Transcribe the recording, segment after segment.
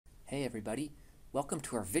Hey everybody, welcome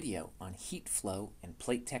to our video on heat flow and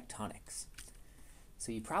plate tectonics.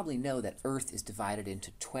 So you probably know that Earth is divided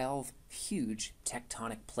into 12 huge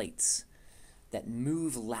tectonic plates that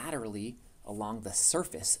move laterally along the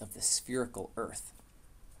surface of the spherical Earth.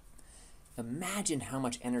 Imagine how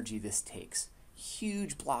much energy this takes.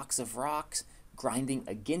 Huge blocks of rocks grinding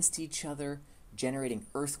against each other, generating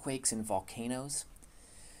earthquakes and volcanoes.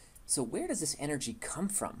 So where does this energy come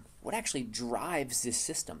from? What actually drives this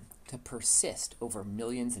system to persist over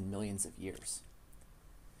millions and millions of years?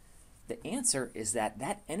 The answer is that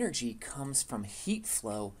that energy comes from heat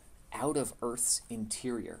flow out of Earth's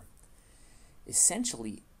interior.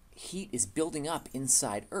 Essentially, heat is building up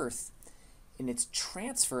inside Earth, and it's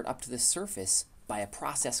transferred up to the surface by a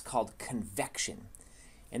process called convection.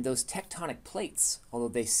 And those tectonic plates, although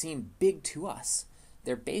they seem big to us,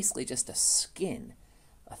 they're basically just a skin,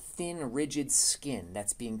 a thin, rigid skin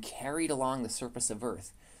that's being carried along the surface of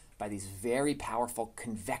Earth by these very powerful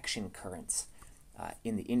convection currents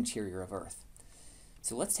in the interior of Earth.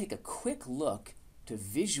 So let's take a quick look to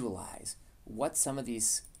visualize what some of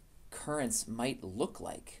these currents might look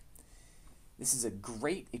like. This is a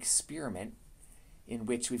great experiment in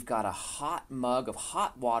which we've got a hot mug of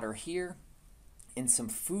hot water here and some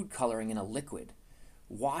food coloring in a liquid.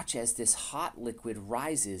 Watch as this hot liquid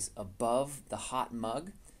rises above the hot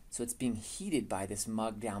mug, so it's being heated by this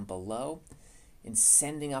mug down below and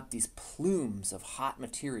sending up these plumes of hot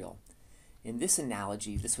material. In this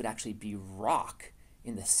analogy, this would actually be rock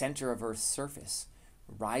in the center of Earth's surface,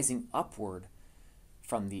 rising upward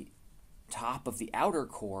from the top of the outer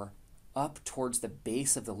core up towards the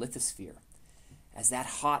base of the lithosphere. As that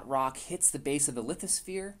hot rock hits the base of the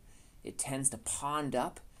lithosphere, it tends to pond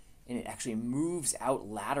up and it actually moves out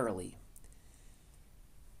laterally.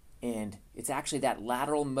 And it's actually that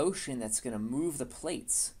lateral motion that's going to move the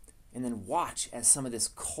plates. And then watch as some of this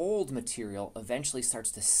cold material eventually starts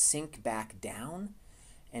to sink back down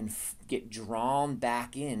and get drawn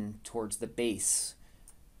back in towards the base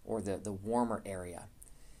or the warmer area.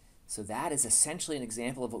 So that is essentially an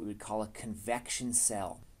example of what we would call a convection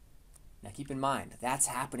cell. Now keep in mind, that's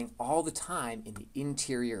happening all the time in the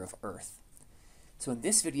interior of Earth. So in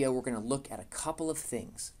this video, we're going to look at a couple of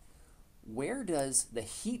things. Where does the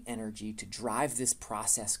heat energy to drive this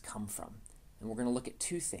process come from? And we're going to look at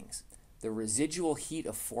two things. The residual heat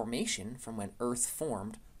of formation from when Earth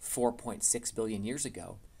formed 4.6 billion years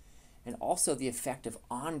ago, and also the effect of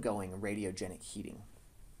ongoing radiogenic heating.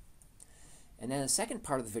 And then in the second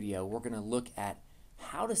part of the video, we're going to look at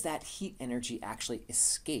how does that heat energy actually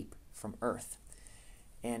escape from Earth.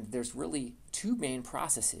 And there's really two main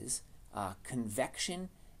processes, convection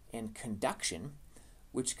and conduction,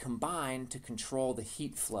 which combine to control the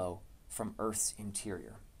heat flow from Earth's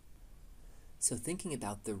interior. So thinking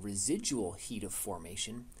about the residual heat of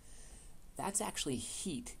formation, that's actually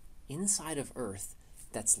heat inside of Earth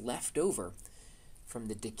that's left over from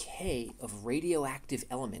the decay of radioactive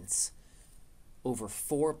elements over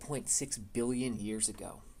 4.6 billion years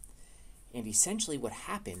ago. And essentially what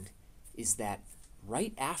happened is that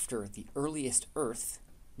right after the earliest Earth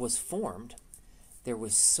was formed, there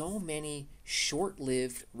was so many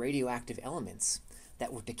short-lived radioactive elements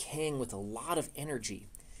that were decaying with a lot of energy.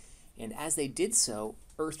 And as they did so,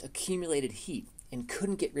 Earth accumulated heat and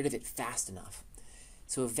couldn't get rid of it fast enough.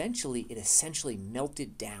 So eventually it essentially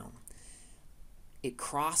melted down. It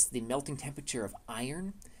crossed the melting temperature of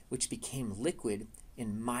iron, which became liquid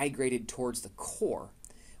and migrated towards the core,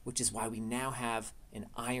 which is why we now have an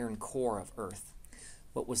iron core of Earth.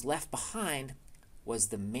 What was left behind was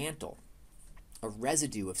the mantle, a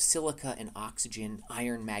residue of silica and oxygen,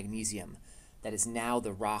 iron, magnesium, that is now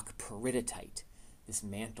the rock peridotite, this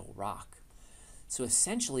mantle rock. So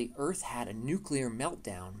essentially, Earth had a nuclear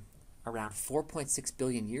meltdown around 4.6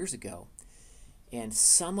 billion years ago, and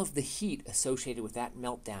some of the heat associated with that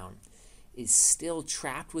meltdown is still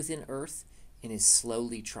trapped within Earth and is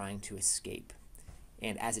slowly trying to escape.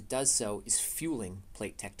 And as it does so, is fueling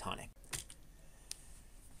plate tectonic.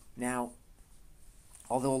 Now,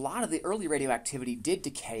 although a lot of the early radioactivity did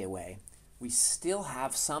decay away, we still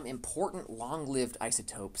have some important long-lived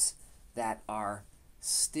isotopes that are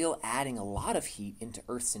still adding a lot of heat into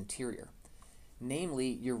Earth's interior, namely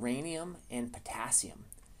uranium and potassium.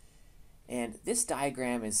 And this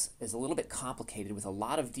diagram is a little bit complicated with a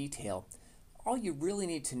lot of detail. All you really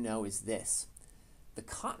need to know is this. The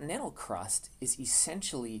continental crust is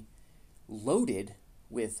essentially loaded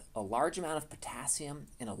with a large amount of potassium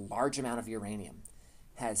and a large amount of uranium.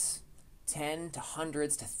 Has 10 to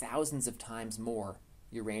hundreds to thousands of times more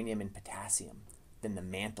uranium and potassium than the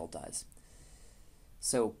mantle does.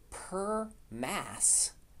 So per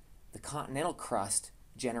mass, the continental crust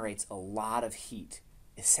generates a lot of heat,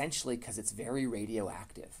 essentially because it's very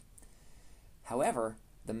radioactive. However,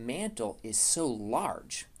 the mantle is so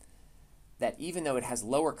large that even though it has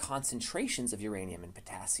lower concentrations of uranium and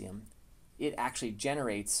potassium, it actually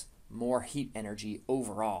generates more heat energy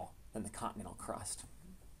overall than the continental crust.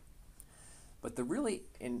 But the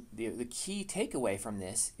key takeaway from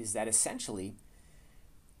this is that essentially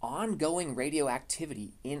ongoing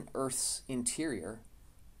radioactivity in Earth's interior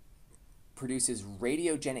produces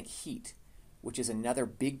radiogenic heat, which is another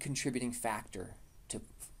big contributing factor to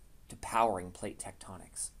powering plate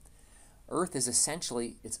tectonics. Earth is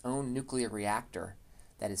essentially its own nuclear reactor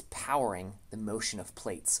that is powering the motion of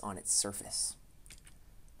plates on its surface.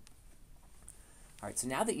 All right, so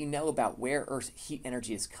now that you know about where Earth's heat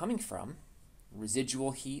energy is coming from,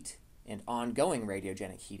 residual heat and ongoing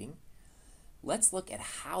radiogenic heating, let's look at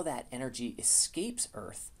how that energy escapes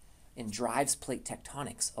Earth and drives plate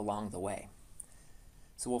tectonics along the way.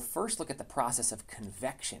 So we'll first look at the process of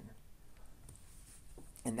convection.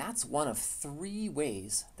 And that's one of three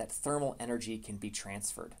ways that thermal energy can be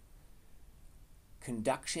transferred: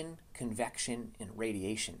 conduction, convection, and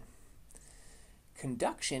radiation.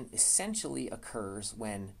 Conduction essentially occurs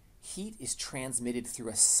when heat is transmitted through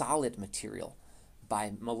a solid material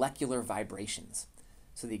by molecular vibrations.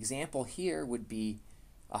 So the example here would be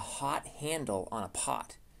a hot handle on a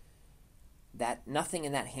pot. That nothing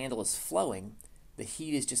in that handle is flowing. The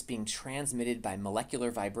heat is just being transmitted by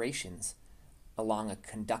molecular vibrations along a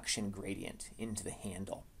conduction gradient into the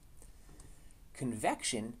handle.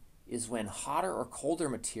 Convection is when hotter or colder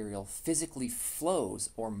material physically flows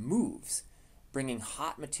or moves, bringing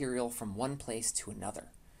hot material from one place to another.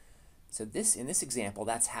 So in this example,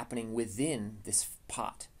 that's happening within this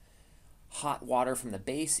pot. Hot water from the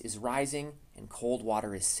base is rising and cold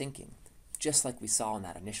water is sinking, just like we saw in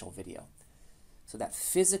that initial video. So that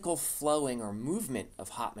physical flowing or movement of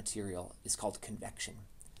hot material is called convection.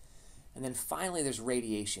 And then finally there's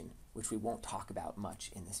radiation, which we won't talk about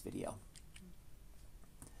much in this video.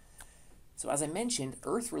 So as I mentioned,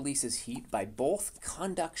 Earth releases heat by both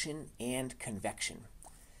conduction and convection.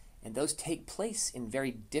 And those take place in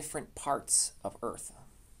very different parts of Earth.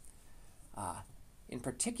 In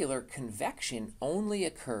particular, convection only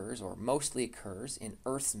occurs, or mostly occurs, in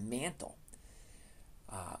Earth's mantle,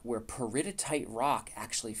 where peridotite rock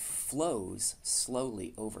actually flows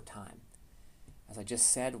slowly over time. As I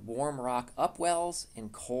just said, warm rock upwells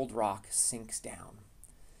and cold rock sinks down.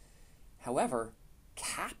 However,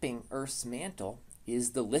 capping Earth's mantle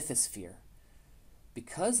is the lithosphere.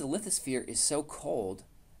 Because the lithosphere is so cold,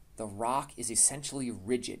 the rock is essentially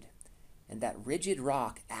rigid, and that rigid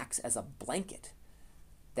rock acts as a blanket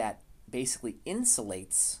that basically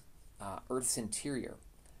insulates Earth's interior.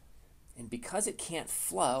 And because it can't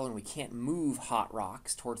flow and we can't move hot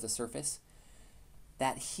rocks towards the surface,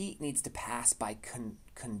 that heat needs to pass by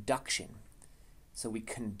conduction. So we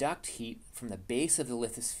conduct heat from the base of the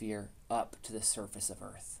lithosphere up to the surface of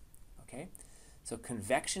Earth. Okay? So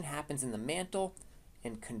convection happens in the mantle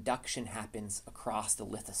and conduction happens across the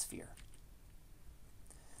lithosphere.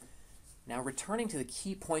 Now returning to the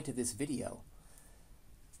key point of this video,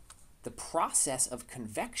 the process of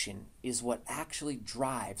convection is what actually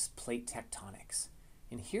drives plate tectonics.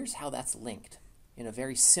 And here's how that's linked in a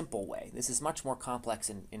very simple way. This is much more complex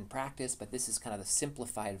in practice, but this is kind of the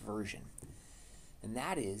simplified version. And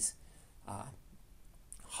that is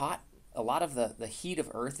a lot of the heat of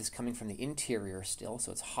Earth is coming from the interior still,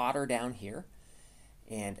 so it's hotter down here.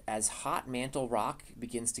 And as hot mantle rock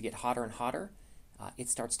begins to get hotter and hotter, it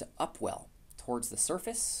starts to upwell towards the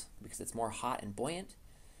surface because it's more hot and buoyant.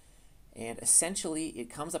 And essentially, it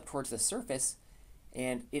comes up towards the surface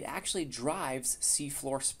and it actually drives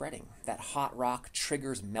seafloor spreading. That hot rock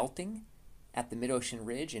triggers melting at the mid-ocean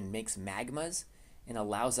ridge and makes magmas and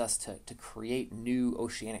allows us to create new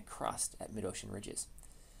oceanic crust at mid-ocean ridges.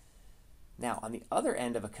 Now, on the other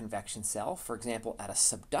end of a convection cell, for example, at a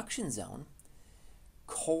subduction zone,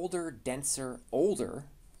 colder, denser, older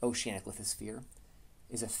oceanic lithosphere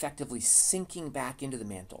is effectively sinking back into the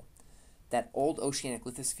mantle. That old oceanic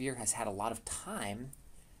lithosphere has had a lot of time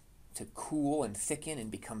to cool and thicken and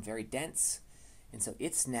become very dense, and so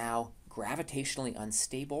it's now gravitationally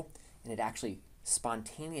unstable, and it actually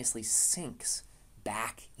spontaneously sinks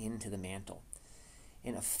back into the mantle.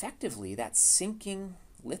 And effectively, that sinking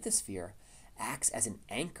lithosphere acts as an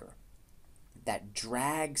anchor that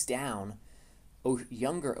drags down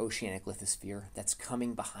younger oceanic lithosphere that's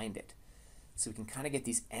coming behind it. So we can kind of get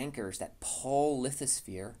these anchors that pull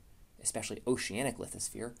lithosphere, especially oceanic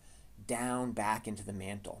lithosphere, down back into the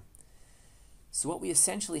mantle. So what we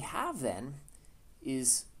essentially have then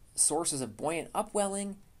is sources of buoyant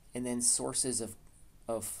upwelling and then sources of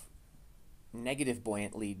of negative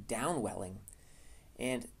buoyantly downwelling,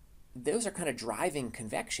 and those are kind of driving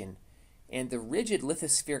convection, and the rigid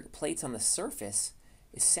lithospheric plates on the surface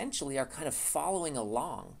essentially are kind of following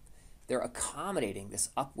along. They're accommodating this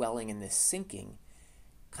upwelling and this sinking,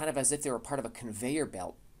 kind of as if they were part of a conveyor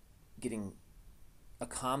belt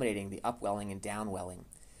accommodating the upwelling and downwelling.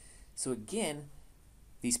 So again,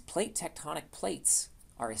 these plate tectonic plates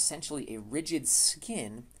are essentially a rigid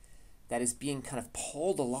skin that is being kind of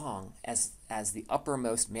pulled along as the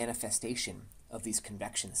uppermost manifestation of these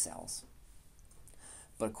convection cells.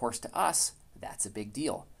 But of course, to us, that's a big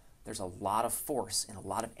deal. There's a lot of force and a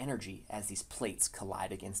lot of energy as these plates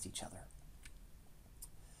collide against each other.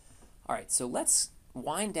 All right, so let's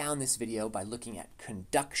wind down this video by looking at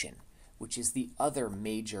conduction, which is the other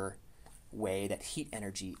major way that heat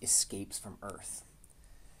energy escapes from Earth.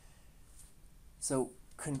 So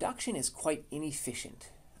conduction is quite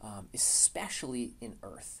inefficient, especially in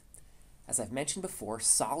Earth. As I've mentioned before,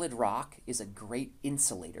 solid rock is a great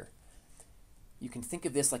insulator. You can think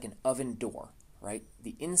of this like an oven door, right?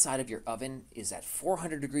 The inside of your oven is at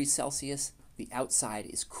 400 degrees Celsius. The outside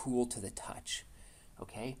is cool to the touch,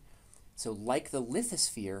 okay? So like the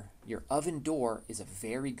lithosphere, your oven door is a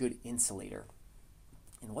very good insulator.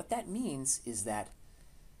 And what that means is that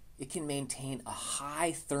it can maintain a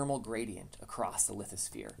high thermal gradient across the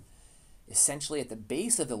lithosphere. Essentially, at the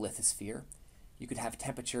base of the lithosphere, you could have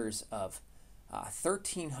temperatures of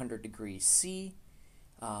 1300 degrees C,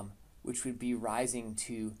 which would be rising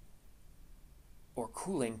to or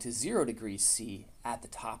cooling to 0 degrees C at the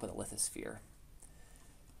top of the lithosphere.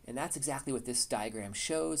 And that's exactly what this diagram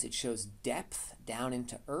shows. It shows depth down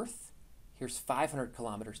into Earth. Here's 500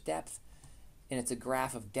 kilometers depth, and it's a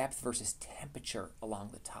graph of depth versus temperature along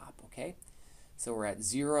the top, okay? So we're at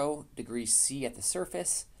 0 degrees C at the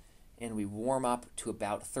surface, and we warm up to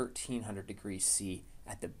about 1300 degrees C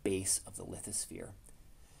at the base of the lithosphere.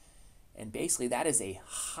 And basically that is a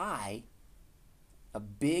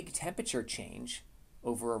big temperature change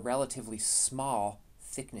over a relatively small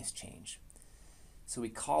thickness change. So we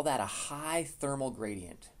call that a high thermal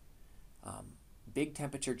gradient. Big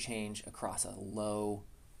temperature change across a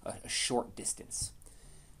short distance.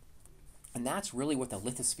 And that's really what the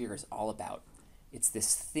lithosphere is all about. It's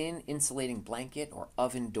this thin insulating blanket or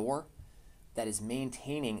oven door that is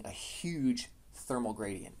maintaining a huge thermal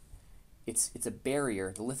gradient. It's a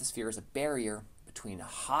barrier. The lithosphere is a barrier between a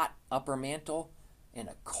hot upper mantle and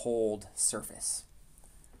a cold surface.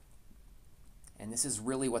 And this is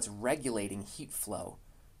really what's regulating heat flow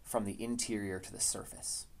from the interior to the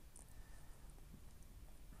surface.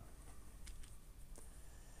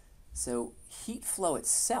 So heat flow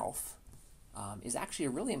itself is actually a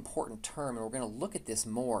really important term, and we're going to look at this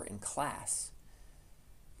more in class.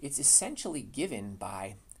 It's essentially given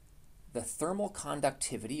by the thermal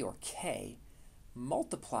conductivity, or K,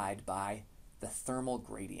 multiplied by the thermal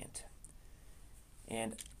gradient.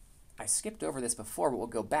 And I skipped over this before, but we'll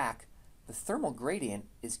go back. The thermal gradient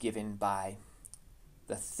is given by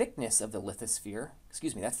the thickness of the lithosphere,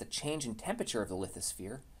 that's the change in temperature of the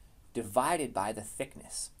lithosphere, divided by the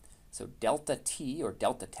thickness. So delta T, or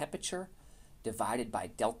delta temperature, divided by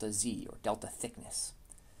delta Z, or delta thickness.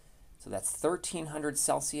 So that's 1300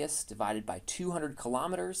 Celsius divided by 200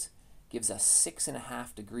 kilometers gives us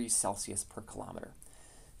 6.5 degrees Celsius per kilometer.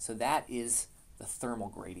 So that is the thermal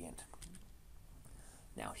gradient.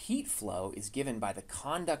 Now heat flow is given by the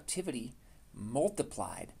conductivity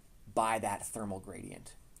multiplied by that thermal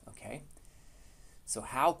gradient, okay? So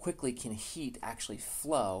how quickly can heat actually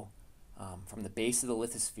flow from the base of the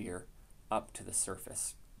lithosphere up to the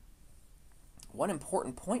surface? One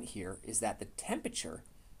important point here is that the temperature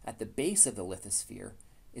at the base of the lithosphere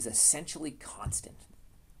is essentially constant.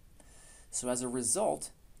 So as a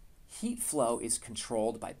result, heat flow is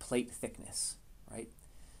controlled by plate thickness, right?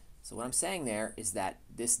 So what I'm saying there is that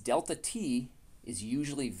this delta T is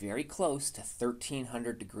usually very close to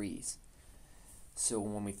 1300 degrees. So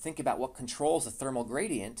when we think about what controls the thermal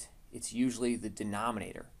gradient, it's usually the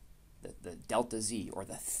denominator, the delta Z, or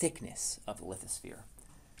the thickness of the lithosphere.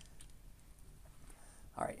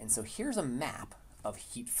 All right, and so here's a map of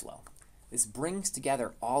heat flow. This brings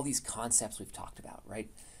together all these concepts we've talked about, right?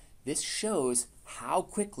 This shows how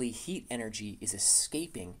quickly heat energy is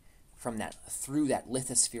escaping through that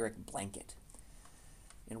lithospheric blanket.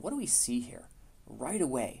 And what do we see here? Right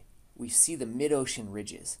away, we see the mid-ocean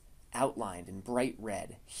ridges outlined in bright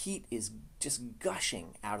red. Heat is just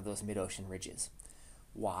gushing out of those mid-ocean ridges.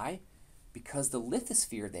 Why? Because the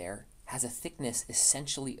lithosphere there has a thickness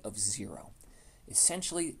essentially of 0.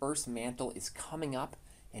 Essentially, Earth's mantle is coming up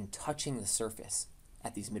and touching the surface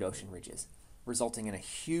at these mid-ocean ridges, resulting in a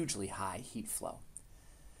hugely high heat flow.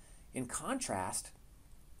 In contrast,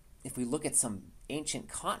 if we look at some ancient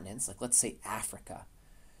continents, like let's say Africa,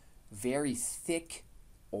 very thick,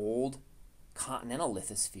 old continental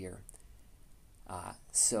lithosphere.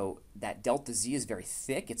 So that delta Z is very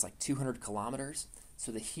thick. It's like 200 kilometers.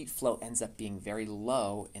 So the heat flow ends up being very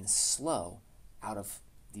low and slow out of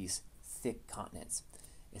these thick continents.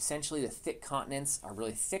 Essentially, the thick continents are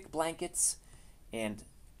really thick blankets, and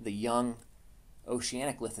the young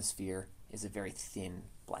oceanic lithosphere is a very thin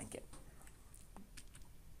blanket.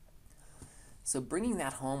 So bringing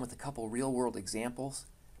that home with a couple real-world examples,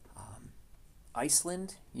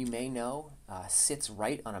 Iceland, you may know, sits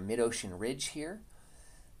right on a mid-ocean ridge here.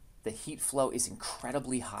 The heat flow is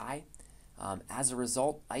incredibly high. As a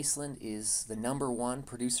result, Iceland is the #1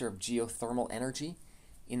 producer of geothermal energy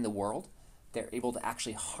in the world. They're able to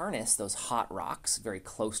actually harness those hot rocks very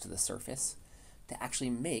close to the surface to actually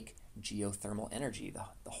make geothermal energy.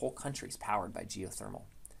 The whole country is powered by geothermal.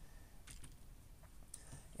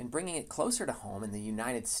 And bringing it closer to home in the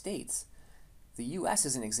United States, the U.S.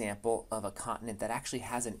 is an example of a continent that actually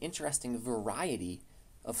has an interesting variety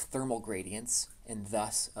of thermal gradients and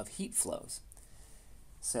thus of heat flows.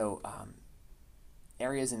 So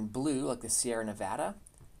areas in blue, like the Sierra Nevada,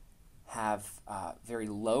 have very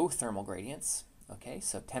low thermal gradients. Okay,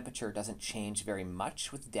 so temperature doesn't change very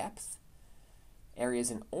much with depth. Areas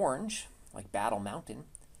in orange, like Battle Mountain,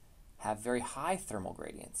 have very high thermal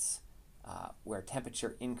gradients where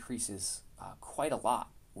temperature increases quite a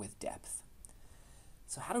lot with depth.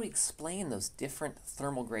 So how do we explain those different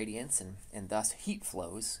thermal gradients and thus heat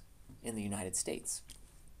flows in the United States?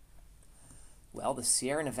 Well, the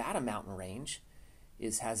Sierra Nevada mountain range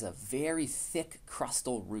has a very thick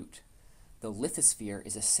crustal root. The lithosphere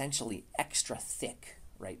is essentially extra thick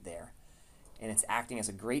right there, and it's acting as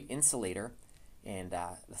a great insulator, and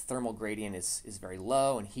the thermal gradient is very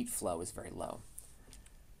low and heat flow is very low.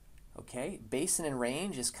 Okay, basin and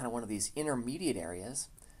range is kind of one of these intermediate areas.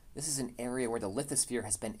 This is an area where the lithosphere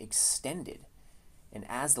has been extended, and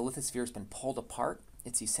as the lithosphere has been pulled apart,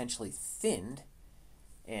 it's essentially thinned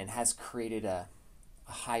and has created a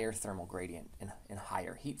higher thermal gradient and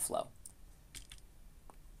higher heat flow.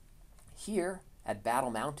 Here at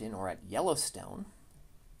Battle Mountain or at Yellowstone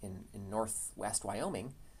in northwest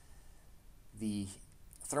Wyoming, the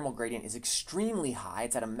thermal gradient is extremely high.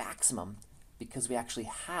 It's at a maximum because we actually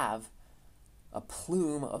have a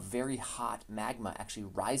plume of very hot magma actually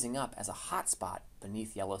rising up as a hot spot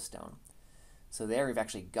beneath Yellowstone. So there we've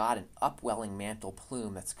actually got an upwelling mantle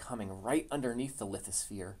plume that's coming right underneath the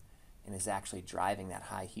lithosphere and is actually driving that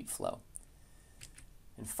high heat flow.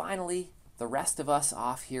 And finally, the rest of us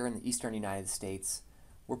off here in the eastern United States,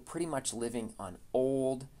 we're pretty much living on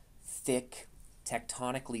old, thick,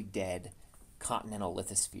 tectonically dead continental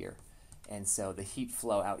lithosphere. And so the heat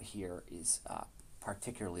flow out here is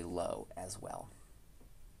particularly low as well.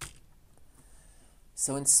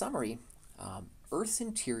 So in summary, Earth's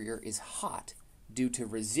interior is hot due to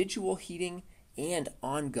residual heating and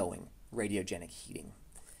ongoing radiogenic heating.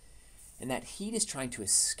 And that heat is trying to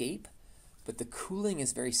escape, but the cooling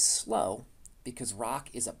is very slow because rock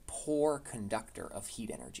is a poor conductor of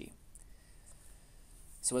heat energy.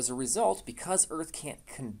 So as a result, because Earth can't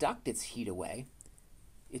conduct its heat away,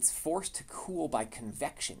 it's forced to cool by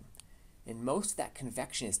convection. And most of that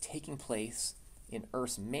convection is taking place in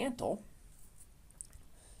Earth's mantle,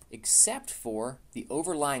 except for the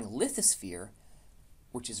overlying lithosphere,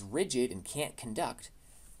 which is rigid and can't conduct,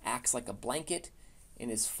 acts like a blanket,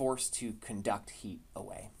 and is forced to conduct heat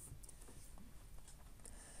away.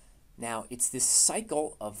 Now, it's this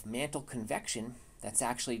cycle of mantle convection that's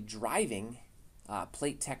actually driving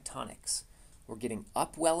plate tectonics. We're getting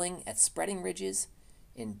upwelling at spreading ridges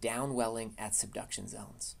and downwelling at subduction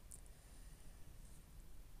zones.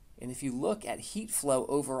 And if you look at heat flow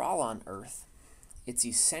overall on Earth, it's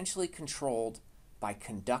essentially controlled by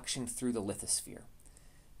conduction through the lithosphere.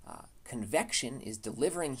 Convection is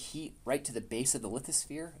delivering heat right to the base of the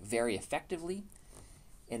lithosphere very effectively,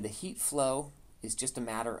 and the heat flow is just a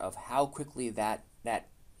matter of how quickly that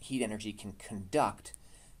heat energy can conduct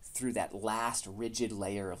through that last rigid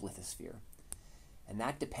layer of lithosphere. And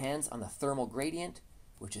that depends on the thermal gradient,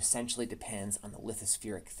 which essentially depends on the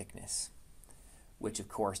lithospheric thickness, which of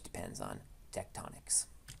course depends on tectonics.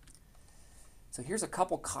 So here's a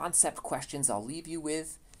couple concept questions I'll leave you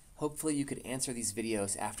with. Hopefully you could answer these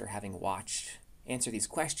questions after having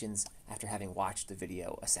watched the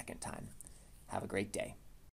video a second time. Have a great day.